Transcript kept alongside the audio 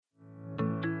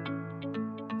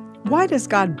Why does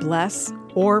God bless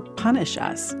or punish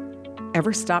us?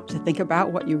 Ever stop to think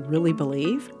about what you really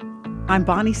believe? I'm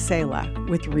Bonnie Sala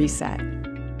with Reset.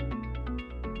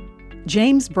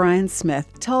 James Bryan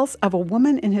Smith tells of a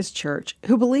woman in his church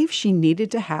who believed she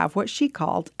needed to have what she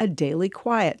called a daily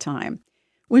quiet time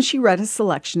when she read a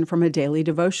selection from a daily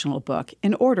devotional book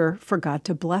in order for God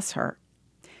to bless her.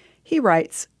 He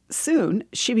writes, soon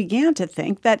she began to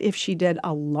think that if she did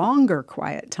a longer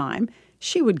quiet time,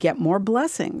 she would get more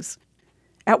blessings.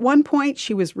 At one point,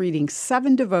 she was reading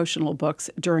 7 devotional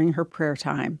books during her prayer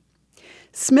time.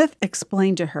 Smith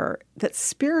explained to her that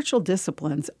spiritual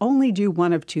disciplines only do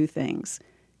one of 2 things: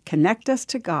 connect us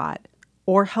to God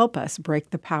or help us break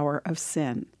the power of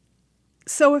sin.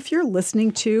 So if you're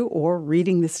listening to or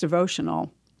reading this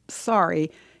devotional,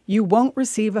 sorry, you won't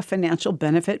receive a financial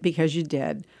benefit because you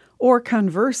did, or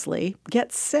conversely,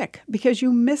 get sick because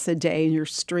you miss a day in your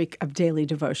streak of daily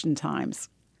devotion times.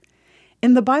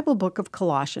 In the Bible book of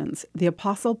Colossians, the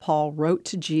Apostle Paul wrote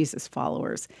to Jesus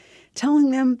followers,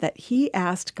 telling them that he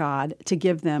asked God to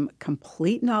give them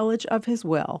complete knowledge of his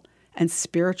will and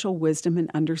spiritual wisdom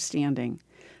and understanding,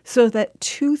 so that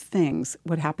 2 things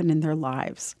would happen in their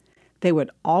lives. They would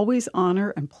always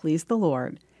honor and please the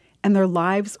Lord, and their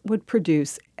lives would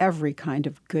produce every kind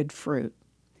of good fruit.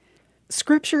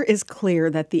 Scripture is clear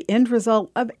that the end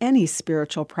result of any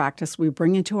spiritual practice we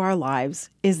bring into our lives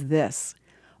is this: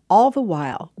 all the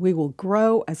while we will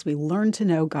grow as we learn to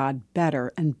know God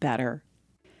better and better.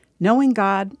 Knowing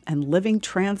God and living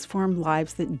transformed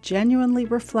lives that genuinely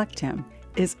reflect Him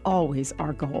is always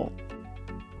our goal.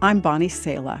 I'm Bonnie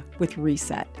Sala with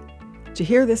Reset. To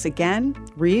hear this again,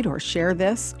 read or share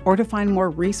this, or to find more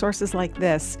resources like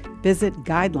this, visit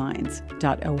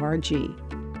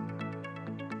guidelines.org.